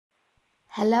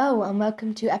Hello and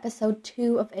welcome to episode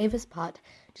 2 of Ava's Pod.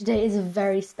 Today is a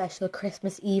very special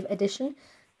Christmas Eve edition,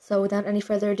 so without any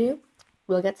further ado,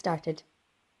 we'll get started.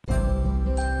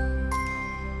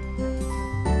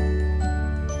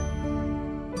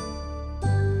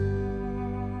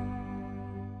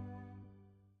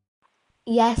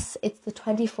 Yes, it's the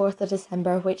 24th of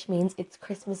December, which means it's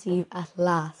Christmas Eve at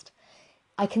last.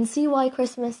 I can see why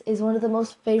Christmas is one of the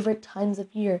most favourite times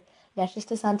of year. Letters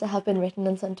to Santa have been written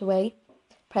and sent away,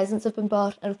 presents have been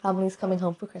bought, and families coming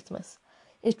home for Christmas.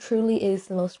 It truly is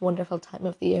the most wonderful time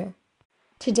of the year.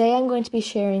 Today I'm going to be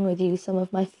sharing with you some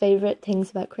of my favourite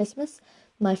things about Christmas,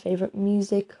 my favourite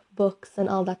music, books, and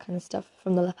all that kind of stuff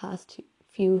from the past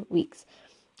few weeks.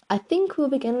 I think we'll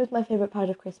begin with my favourite part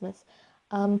of Christmas.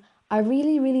 I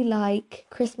really like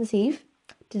Christmas Eve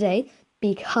today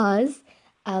because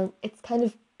it's kind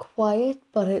of quiet,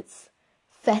 but it's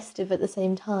festive at the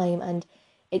same time, and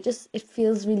it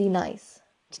feels really nice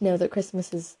to know that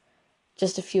Christmas is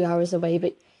just a few hours away,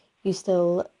 but you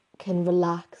still can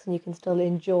relax and you can still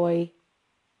enjoy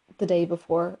the day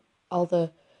before all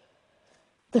the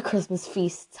Christmas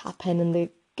feasts happen and the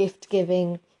gift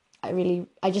giving.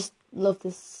 I just love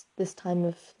this time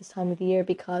of the year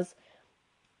because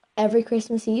every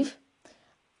Christmas Eve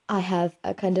I have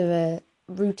a kind of a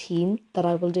routine that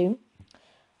I will do.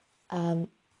 I'll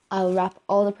wrap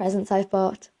all the presents I've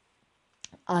bought.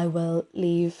 I will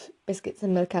leave biscuits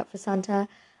and milk out for Santa.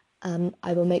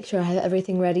 I will make sure I have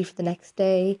everything ready for the next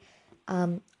day.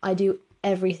 I do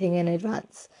everything in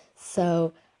advance.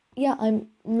 So yeah, I'm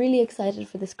really excited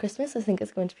for this Christmas. I think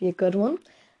it's going to be a good one,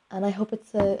 and I hope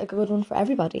it's a good one for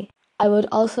everybody. I would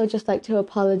also just like to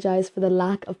apologise for the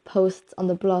lack of posts on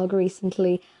the blog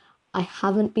recently. I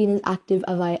haven't been as active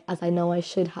as I know I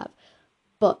should have,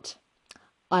 but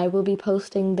I will be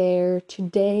posting there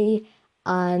today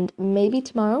and maybe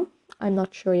tomorrow. I'm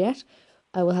not sure yet.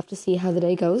 I will have to see how the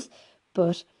day goes,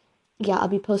 but yeah, I'll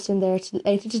be posting there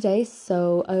later today,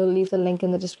 so I will leave the link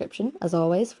in the description, as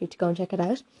always, for you to go and check it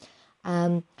out.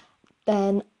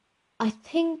 Then I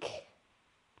think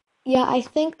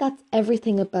that's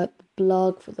everything about the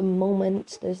blog for the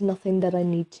moment. There's nothing that I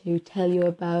need to tell you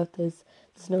about. There's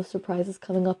no surprises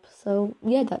coming up. So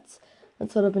yeah, that's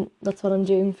what I'm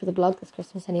doing for the blog this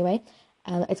Christmas anyway.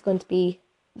 It's going to be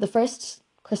the first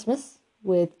Christmas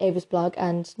with Ava's blog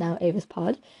and now Ava's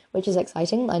Pod, which is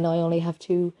exciting. I know I only have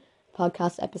 2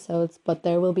 podcast episodes, but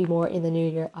there will be more in the new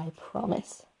year, I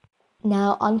promise.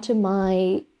 Now on to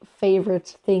my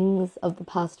favourite things of the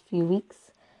past few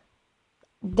weeks.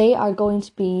 There are going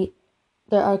to be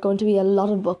a lot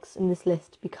of books in this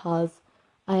list because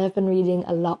I have been reading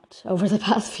a lot over the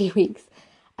past few weeks.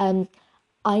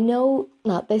 I know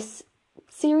now this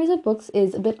series of books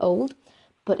is a bit old,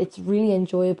 but it's really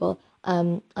enjoyable.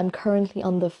 I'm currently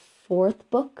on the 4th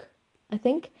book, I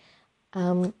think.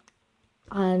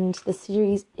 And the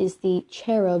series is the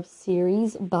Cherub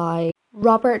series by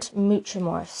Robert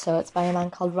Muchamore. So it's by a man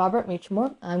called Robert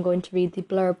Muchamore. I'm going to read the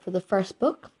blurb for the first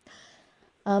book.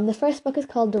 The first book is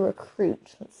called The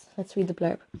Recruit. Let's read the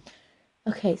blurb.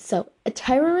 Okay, so a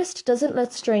terrorist doesn't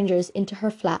let strangers into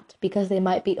her flat because they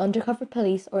might be undercover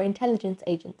police or intelligence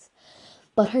agents,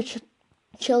 but her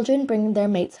children bring their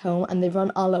mates home and they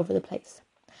run all over the place.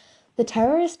 The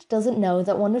terrorist doesn't know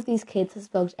that one of these kids has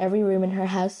bugged every room in her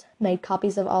house, made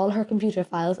copies of all her computer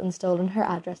files, and stolen her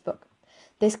address book.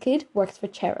 This kid works for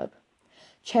Cherub.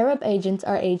 Cherub agents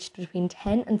are aged between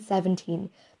 10 and 17.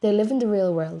 They live in the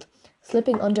real world,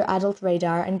 slipping under adult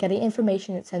radar and getting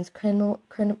information that sends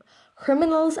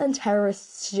criminals and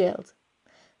terrorists to jail.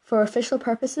 For official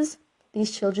purposes,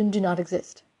 these children do not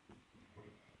exist.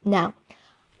 Now,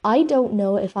 I don't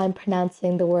know if I'm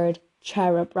pronouncing the word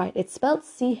cherub right. It's spelled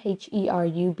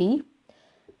Cherub,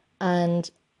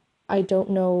 and I don't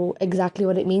know exactly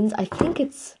what it means. I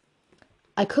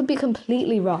could be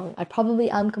completely wrong. I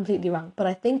probably am completely wrong, but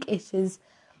I think it is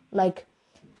like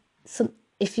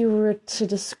if you were to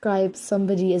describe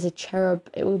somebody as a cherub,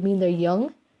 it would mean they're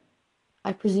young,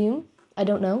 I presume. I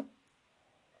don't know.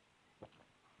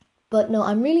 But no,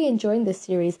 I'm really enjoying this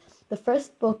series. The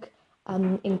first book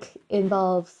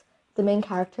involves the main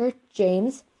character,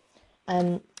 James.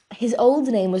 His old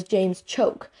name was James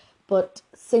Choke, but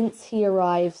since he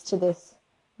arrives to this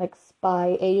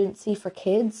spy agency for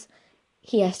kids,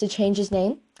 he has to change his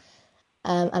name.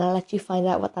 And I'll let you find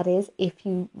out what that is if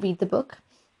you read the book.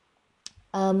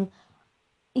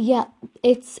 Yeah,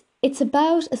 it's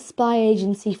about a spy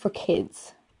agency for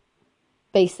kids,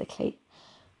 basically.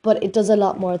 But it does a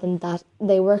lot more than that.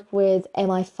 They work with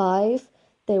MI5,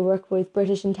 they work with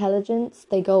British intelligence,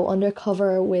 they go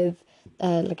undercover with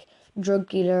drug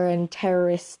dealer and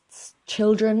terrorists'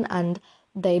 children, and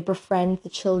they befriend the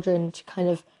children to kind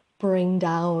of bring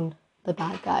down the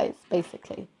bad guys,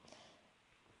 basically.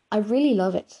 I really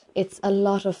love it. It's a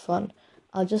lot of fun.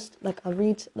 I'll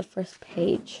read the first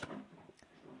page.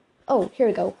 Oh, here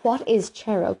we go. What is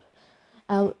Cherub?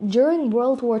 During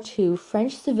World War II,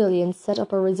 French civilians set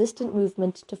up a resistant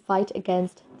movement to fight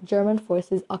against the German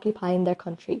forces occupying their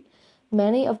country.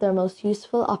 Many of their most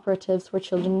useful operatives were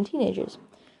children and teenagers.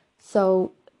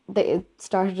 So it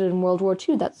started in World War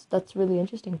II. That's really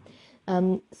interesting.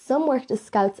 Some worked as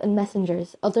scouts and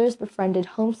messengers. Others befriended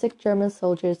homesick German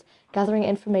soldiers, gathering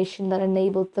information that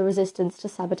enabled the resistance to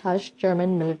sabotage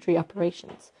German military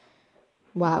operations.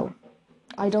 Wow.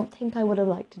 I don't think I would have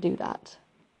liked to do that.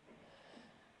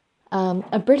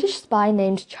 A British spy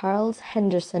named Charles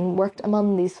Henderson worked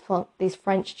among these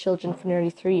French children for nearly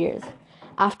 3 years.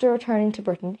 After returning to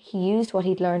Britain, he used what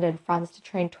he'd learned in France to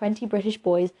train 20 British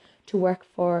boys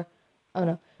for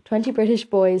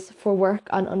work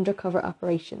on undercover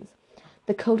operations.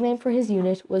 The codename for his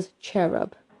unit was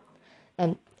Cherub.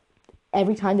 And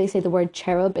every time they say the word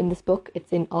cherub in this book,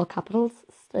 it's in all capitals,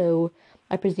 so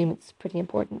I presume it's pretty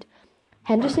important.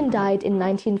 Henderson died in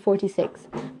 1946,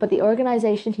 but the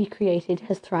organization he created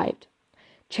has thrived.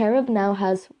 Cherub now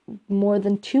has more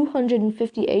than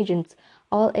 250 agents,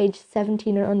 all aged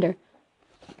 17 or under.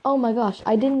 Oh my gosh,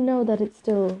 I didn't know that it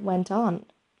still went on.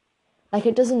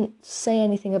 It doesn't say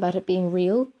anything about it being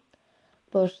real,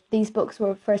 but these books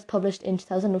were first published in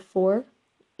 2004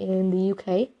 in the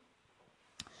UK.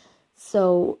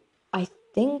 So I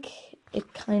think it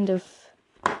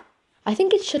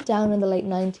shut down in the late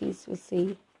 90s, we'll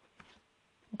see.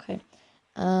 Okay.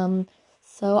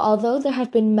 So although there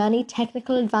have been many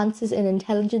technical advances in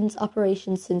intelligence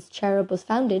operations since Cherub was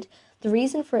founded, the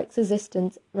reason for its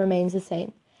existence remains the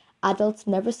same. Adults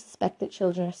never suspect that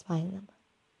children are spying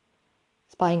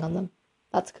on them.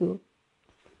 That's cool.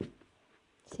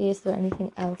 See, is there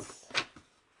anything else?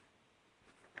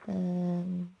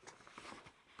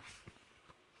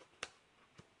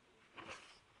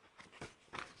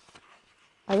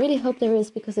 I really hope there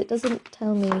is, because it doesn't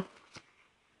tell me.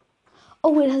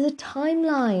 Oh, it has a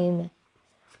timeline.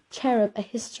 Cherub, a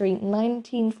history,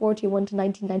 1941 to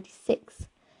 1996.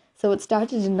 So it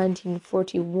started in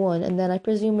 1941, and then I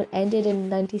presume it ended in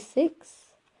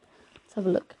 96. Let's have a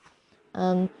look.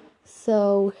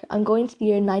 So I'm going to the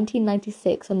year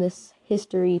 1996 on this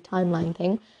history timeline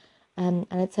thing. And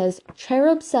it says,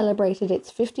 Cherub celebrated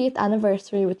its 50th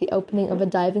anniversary with the opening of a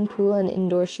diving pool and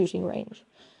indoor shooting range.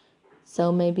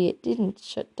 So maybe it didn't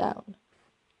shut down.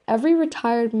 Every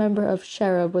retired member of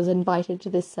Cherub was invited to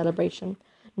this celebration.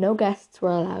 No guests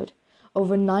were allowed.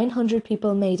 Over 900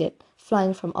 people made it,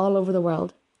 flying from all over the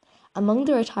world. Among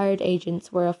the retired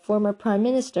agents were a former prime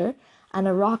minister and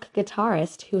a rock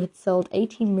guitarist who had sold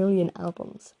 18 million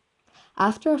albums.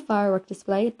 After a firework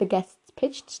display, the guests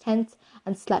pitched tents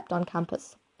and slept on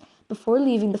campus. Before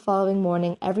leaving the following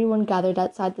morning, everyone gathered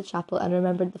outside the chapel and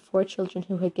remembered the 4 children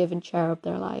who had given Cherub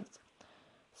their lives.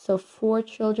 So 4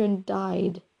 children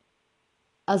died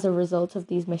as a result of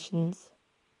these missions.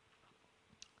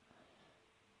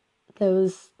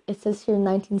 It says here in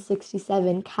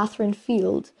 1967, Catherine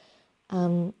Field,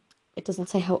 it doesn't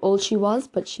say how old she was,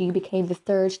 but she became the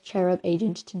 3rd Cherub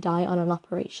agent to die on an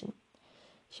operation.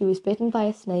 She was bitten by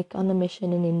a snake on a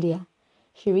mission in India.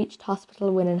 She reached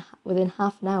hospital within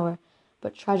half an hour,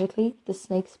 but tragically, the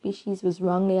snake species was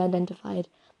wrongly identified,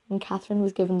 and Catherine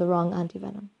was given the wrong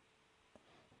antivenom.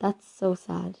 That's so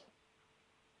sad.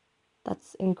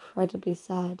 That's incredibly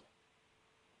sad.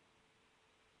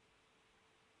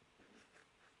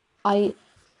 I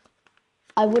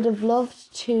would have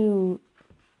loved to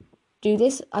do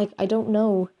this. I don't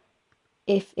know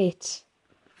if it's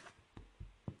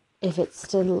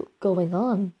still going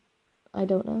on. I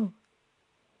don't know.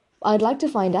 I'd like to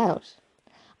find out.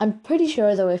 I'm pretty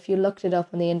sure, though, if you looked it up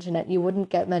on the internet, you wouldn't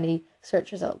get many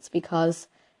search results, because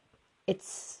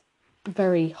it's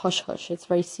very hush-hush. It's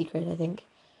very secret, I think.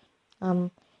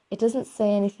 It doesn't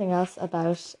say anything else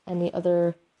about any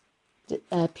other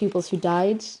pupils who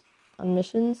died on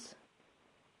missions.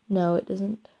 No, it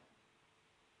doesn't.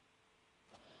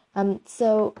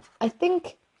 So I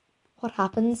think what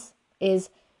happens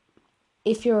is,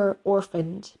 if you're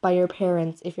orphaned by your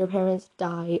parents, if your parents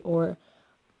die, or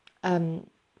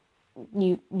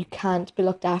you can't be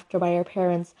looked after by your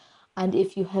parents, and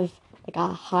if you have a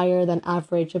higher than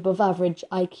average, above average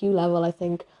IQ level, I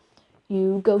think,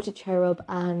 you go to Cherub,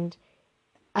 and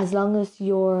as long as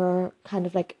you're kind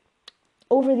of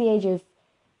over the age of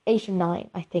 8 or 9,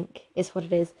 I think is what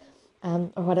it is,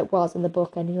 or what it was in the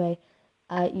book anyway,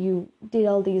 you did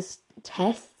all these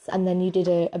tests, and then you did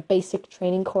a basic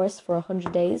training course for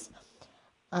 100 days,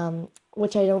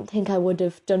 which I don't think I would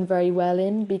have done very well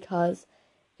in because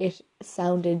it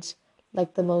sounded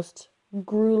like the most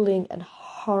grueling and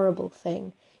horrible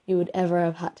thing you would ever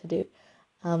have had to do.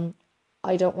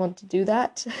 I don't want to do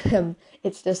that.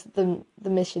 It's just the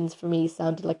missions for me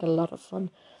sounded like a lot of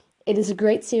fun. It is a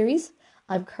great series.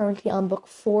 I'm currently on book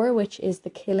 4, which is The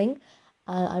Killing,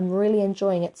 and I'm really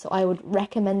enjoying it. So I would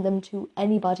recommend them to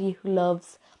anybody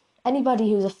who's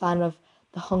a fan of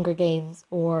The Hunger Games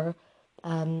or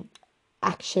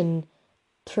action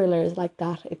thrillers like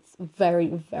that. It's very,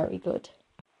 very good.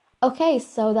 Okay,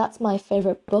 so that's my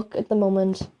favourite book at the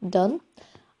moment done.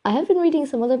 I have been reading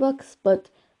some other books, but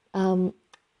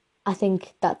I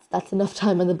think that's enough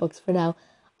time on the books for now.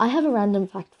 I have a random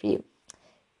fact for you.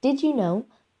 Did you know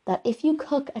that if you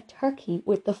cook a turkey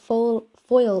with the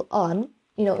foil on,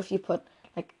 if you put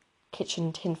like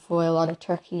kitchen tin foil on a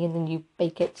turkey and then you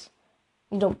bake it,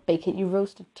 you don't bake it, you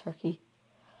roast a turkey.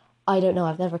 I don't know,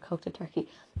 I've never cooked a turkey.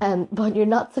 But you're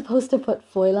not supposed to put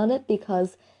foil on it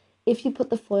because if you put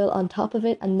the foil on top of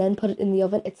it and then put it in the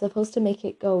oven, it's supposed to make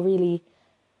it go really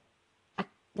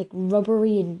like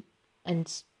rubbery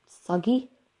and soggy,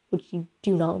 which you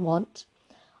do not want.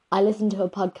 I listened to a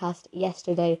podcast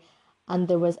yesterday and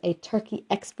there was a turkey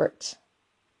expert.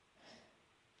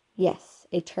 Yes,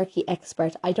 a turkey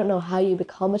expert. I don't know how you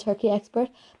become a turkey expert,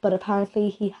 but apparently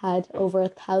he had over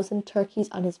 1,000 turkeys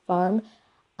on his farm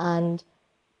and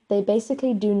they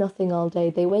basically do nothing all day.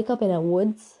 They wake up in a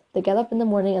woods. They get up in the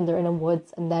morning and they're in a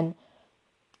woods, and then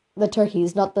the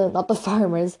turkeys, not the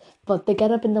farmers, but they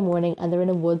get up in the morning and they're in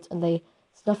a woods and they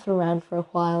snuff around for a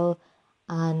while,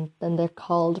 and then they're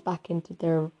called back into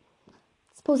their,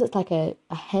 I suppose it's like a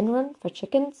hen run for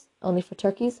chickens, only for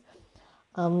turkeys.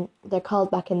 They're called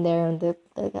back in there and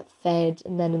they get fed,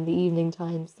 and then in the evening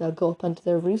times they'll go up onto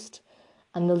their roost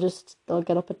and they'll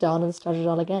get up at dawn and start it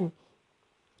all again.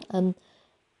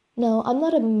 No, I'm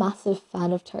not a massive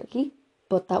fan of turkey,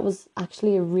 but that was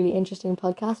actually a really interesting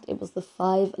podcast. It was the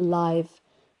 5 Live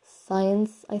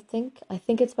Science, I think. I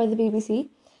think it's by the BBC.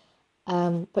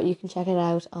 But you can check it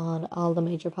out on all the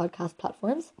major podcast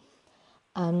platforms.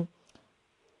 A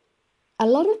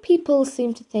lot of people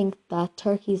seem to think that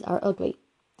turkeys are ugly.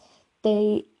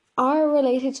 They are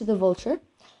related to the vulture,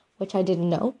 which I didn't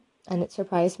know, and it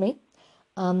surprised me.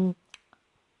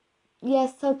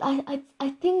 Yes, so I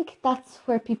think that's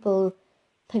where people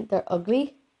think they're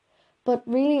ugly, but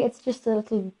really it's just a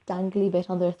little dangly bit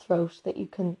on their throat that you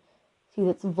can see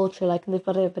that's vulture-like, and they've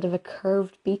got a bit of a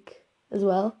curved beak as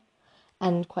well,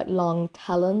 and quite long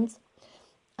talons.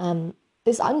 I'm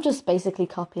just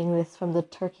copying this from the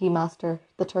turkey master,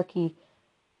 the turkey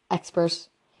expert.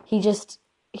 He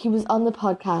was on the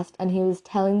podcast and he was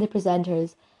telling the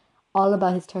presenters all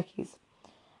about his turkeys.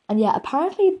 And yeah,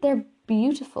 apparently they're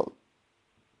beautiful.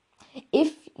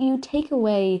 If you take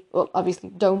away, well, obviously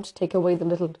don't take away the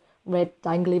little red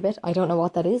dangly bit. I don't know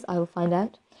what that is. I will find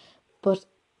out. But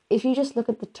if you just look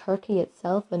at the turkey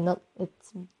itself and not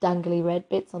its dangly red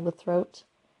bits on the throat,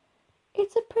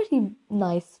 it's a pretty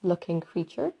nice looking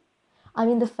creature. I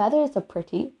mean, the feathers are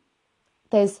pretty.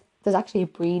 There's actually a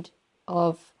breed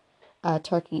of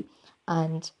turkey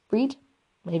and breed,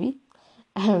 maybe.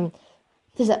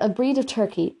 There's a breed of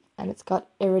turkey and it's got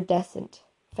iridescent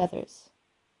feathers.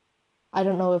 I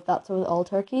don't know if that's with all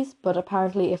turkeys, but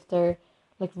apparently if they're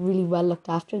like really well looked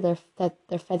after,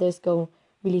 their feathers go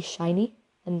really shiny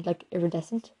and like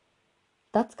iridescent.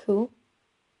 That's cool.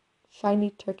 Shiny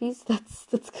turkeys,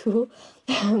 that's cool.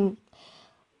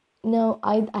 No,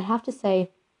 I have to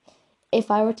say,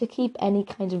 if I were to keep any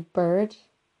kind of bird,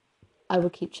 I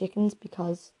would keep chickens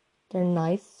because they're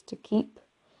nice to keep,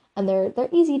 and they're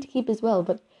easy to keep as well.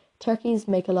 But turkeys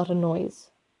make a lot of noise,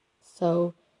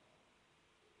 so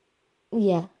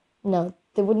yeah, no,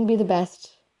 they wouldn't be the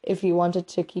best if you wanted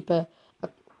to keep a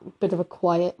bit of a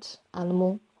quiet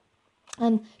animal.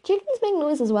 And chickens make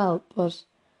noise as well, but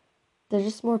they're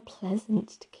just more pleasant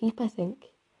to keep, I think.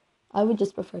 I would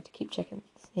just prefer to keep chickens,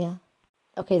 yeah.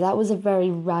 Okay, that was a very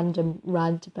random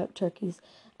rant about turkeys.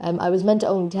 I was meant to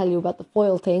only tell you about the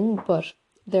foil thing, but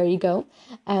there you go.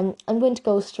 I'm going to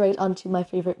go straight on to my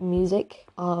favourite music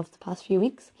of the past few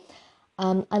weeks.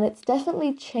 And it's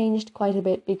definitely changed quite a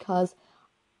bit because,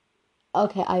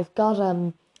 okay, I've got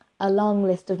a long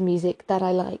list of music that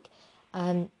I like.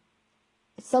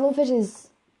 Some of it is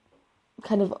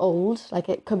kind of old, like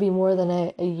it could be more than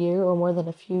a year or more than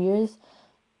a few years,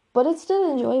 but it's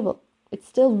still enjoyable. It's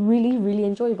still really, really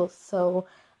enjoyable. So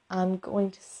I'm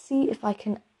going to see if I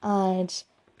can add,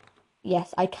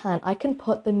 yes, I can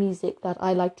put the music that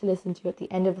I like to listen to at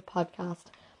the end of the podcast.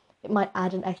 It might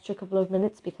add an extra couple of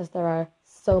minutes because there are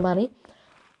so many,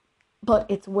 but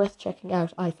it's worth checking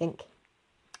out, I think.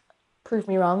 prove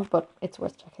me wrong, but it's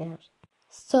worth checking out.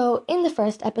 So in the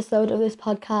first episode of this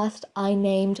podcast, I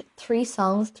named three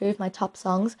of my top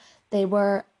songs. They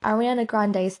were Ariana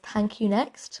Grande's Thank You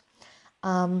Next,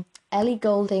 Ellie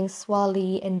Goulding's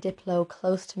Swally and Diplo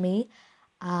Close to Me,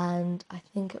 and I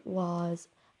think it was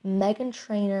Meghan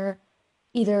Trainor,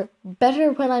 either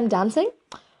Better When I'm Dancing.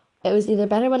 It was either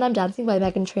Better When I'm Dancing by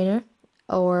Meghan Trainor,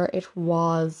 or it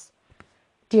was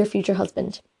Dear Future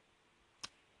Husband.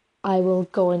 I will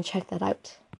go and check that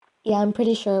out. Yeah, I'm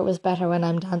pretty sure it was Better When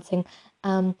I'm Dancing.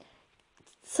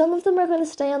 Some of them are going to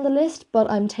stay on the list, but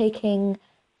I'm taking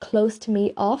Close to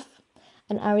Me off,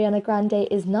 and Ariana Grande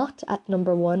is not at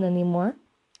number 1 anymore,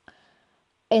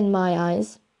 in my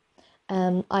eyes.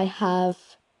 I have...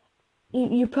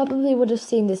 You probably would have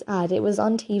seen this ad. It was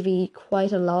on TV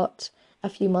quite a lot a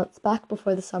few months back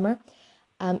before the summer.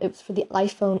 It was for the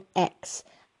iPhone X,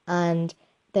 and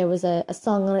there was a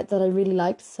song on it that I really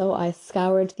liked, so I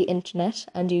scoured the internet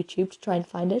and YouTube to try and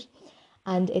find it.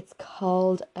 And it's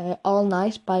called All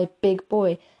Night by Big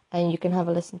Boy, and you can have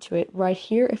a listen to it right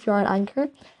here if you're on Anchor.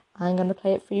 I'm going to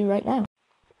play it for you right now.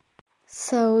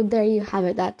 So there you have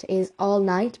it. That is All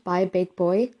Night by Big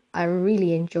Boy. I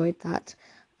really enjoyed that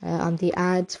on the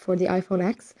ad for the iPhone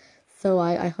X, so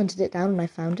I hunted it down and I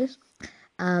found it.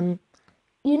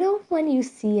 You know when you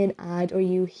see an ad or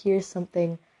you hear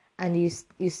something and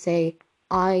you say,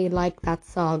 I like that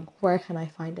song, where can I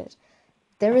find it?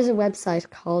 There is a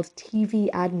website called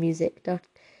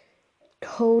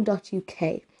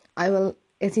tvadmusic.co.uk.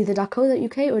 It's either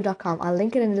 .co.uk or .com. I'll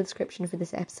link it in the description for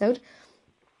this episode.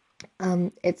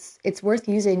 It's worth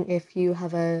using if you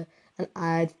have an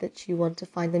ad that you want to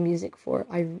find the music for.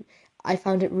 I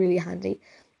found it really handy.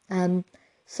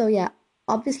 So yeah,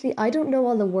 obviously I don't know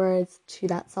all the words to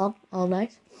that song, All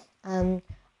Night. I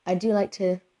do like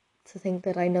to think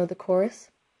that I know the chorus.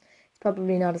 It's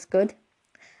probably not as good.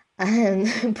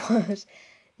 But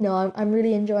no, I'm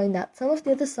really enjoying that. Some of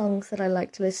the other songs that I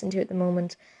like to listen to at the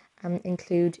moment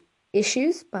include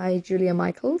Issues by Julia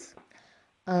Michaels,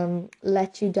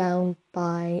 Let You Down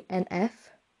by NF,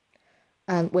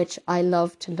 which I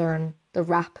love to learn the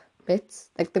rap bits.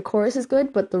 Like the chorus is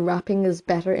good, but the rapping is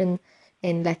better in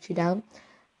Let You Down.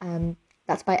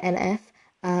 That's by NF.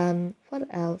 What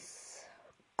else?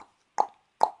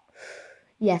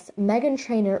 Yes, Meghan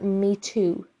Trainor, Me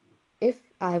Too. If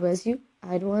I was you,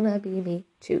 I'd wanna be me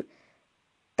too.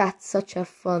 That's such a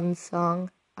fun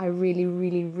song. I really,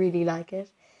 really, really like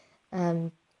it. I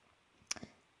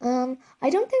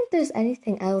don't think there's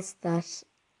anything else that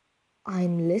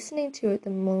I'm listening to at the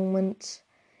moment.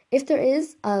 If there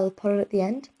is, I'll put it at the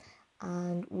end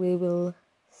and we will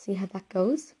see how that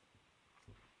goes.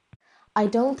 I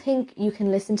don't think you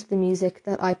can listen to the music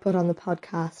that I put on the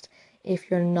podcast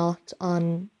if you're not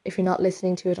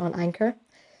listening to it on Anchor.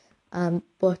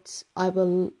 But I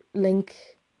will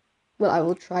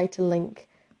try to link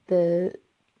the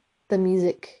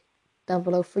music down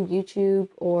below for YouTube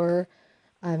or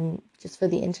just for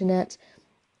the internet.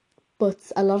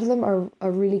 But a lot of them are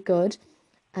really good.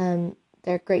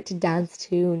 They're great to dance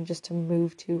to and just to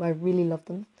move to. I really love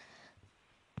them.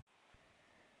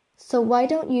 So why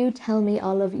don't you tell me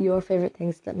all of your favourite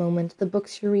things at the moment? The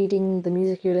books you're reading, the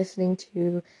music you're listening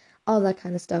to, all that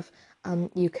kind of stuff.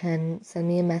 You can send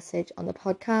me a message on the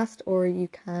podcast or you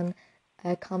can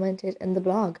comment it in the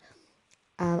blog.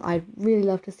 I'd really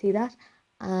love to see that.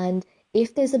 And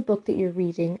if there's a book that you're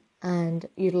reading and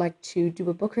you'd like to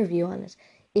do a book review on it,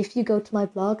 if you go to my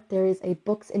blog, there is a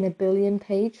Books in a Billion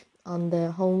page on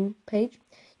the home page.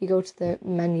 You go to the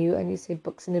menu and you say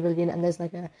Books in a Billion, and there's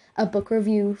like a book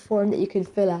review form that you can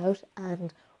fill out,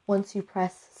 and once you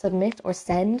press submit or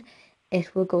send,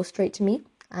 it will go straight to me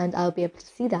and I'll be able to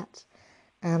see that.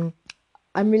 I'm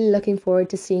really looking forward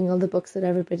to seeing all the books that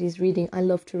everybody's reading. I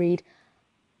love to read.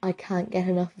 I can't get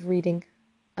enough of reading.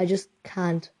 I just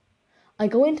can't. I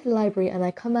go into the library and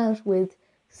I come out with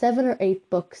 7 or 8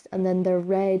 books and then they're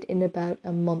read in about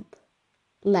a month.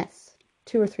 Less.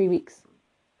 2 or 3 weeks.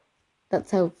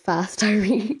 That's how fast I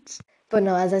read. But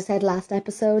no, as I said last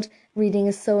episode, reading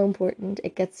is so important.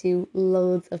 It gets you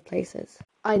loads of places.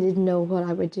 I didn't know what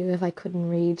I would do if I couldn't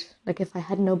read. Like if I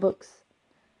had no books,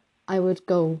 I would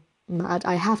go mad.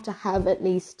 I have to have at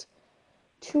least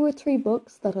 2 or 3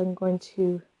 books that I'm going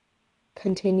to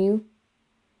continue.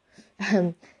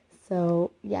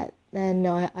 So yeah,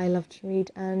 no, I love to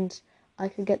read and I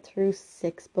could get through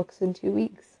 6 books in 2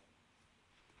 weeks.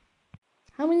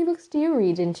 How many books do you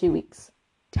read in 2 weeks?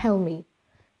 Tell me.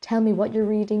 Tell me what you're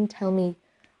reading. Tell me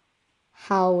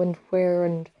how and where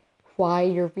and why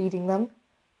you're reading them.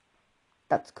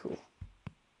 That's cool.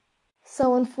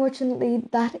 So unfortunately,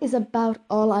 that is about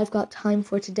all I've got time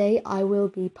for today. I will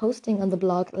be posting on the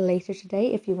blog later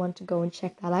today if you want to go and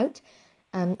check that out.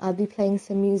 I'll be playing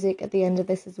some music at the end of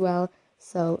this as well,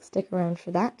 so stick around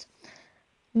for that.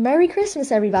 Merry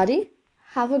Christmas, everybody.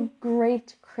 Have a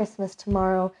great Christmas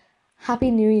tomorrow.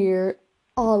 Happy New Year,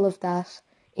 all of that.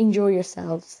 Enjoy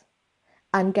yourselves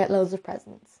and get loads of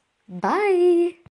presents. Bye!